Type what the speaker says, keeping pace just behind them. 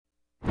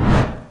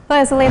Well,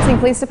 as the Lansing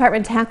Police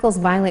Department tackles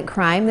violent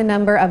crime, the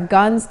number of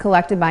guns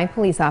collected by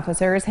police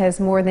officers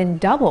has more than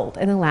doubled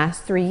in the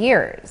last 3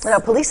 years. Now,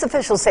 police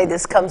officials say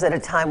this comes at a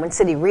time when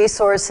city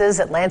resources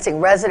and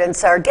Lansing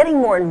residents are getting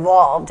more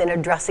involved in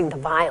addressing the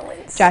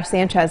violence. Josh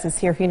Sanchez is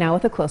here for you now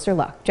with a closer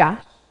look.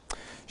 Josh?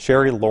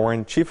 Sherry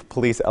Lauren, Chief of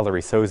Police Ellery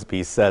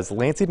Sosby, says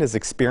Lansing is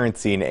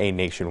experiencing a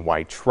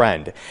nationwide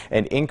trend,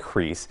 an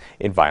increase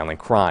in violent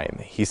crime.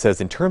 He says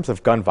in terms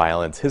of gun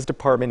violence, his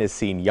department is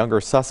seeing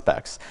younger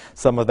suspects,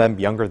 some of them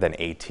younger than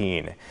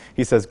 18.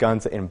 He says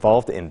guns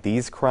involved in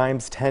these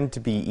crimes tend to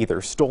be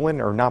either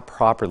stolen or not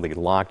properly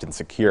locked and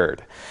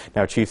secured.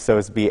 Now, Chief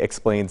Sosby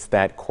explains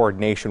that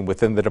coordination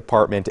within the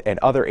department and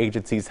other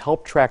agencies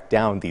help track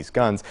down these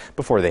guns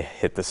before they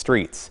hit the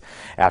streets.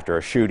 After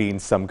a shooting,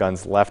 some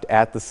guns left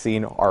at the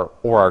scene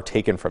are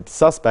taken from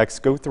suspects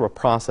go through a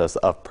process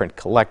of print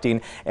collecting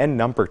and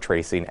number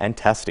tracing and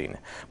testing.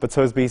 But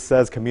Sosby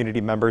says community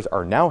members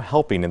are now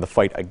helping in the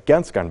fight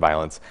against gun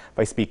violence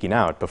by speaking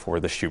out before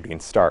the shooting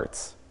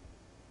starts.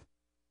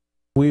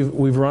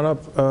 We've run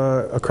up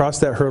across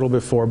that hurdle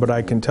before, but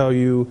I can tell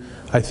you,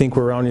 I think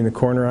we're rounding the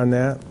corner on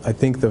that. I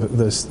think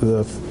the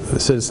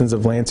citizens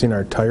of Lansing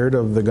are tired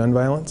of the gun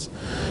violence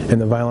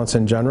and the violence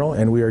in general,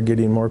 and we are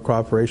getting more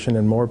cooperation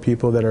and more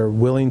people that are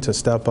willing to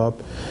step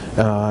up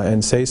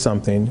and say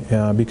something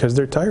because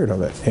they're tired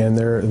of it, and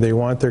they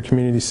want their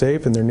community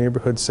safe and their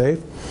neighborhood safe.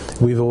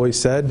 We've always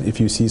said, if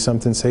you see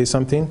something, say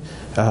something,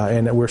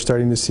 and we're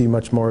starting to see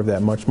much more of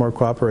that, much more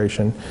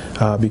cooperation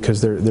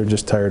because they're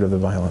just tired of the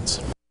violence.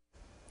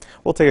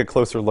 We'll take a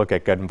closer look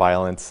at gun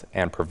violence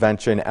and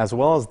prevention, as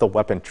well as the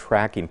weapon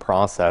tracking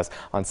process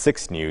on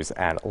 6 News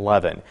at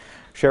 11.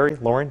 Sherry,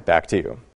 Lauren, back to you.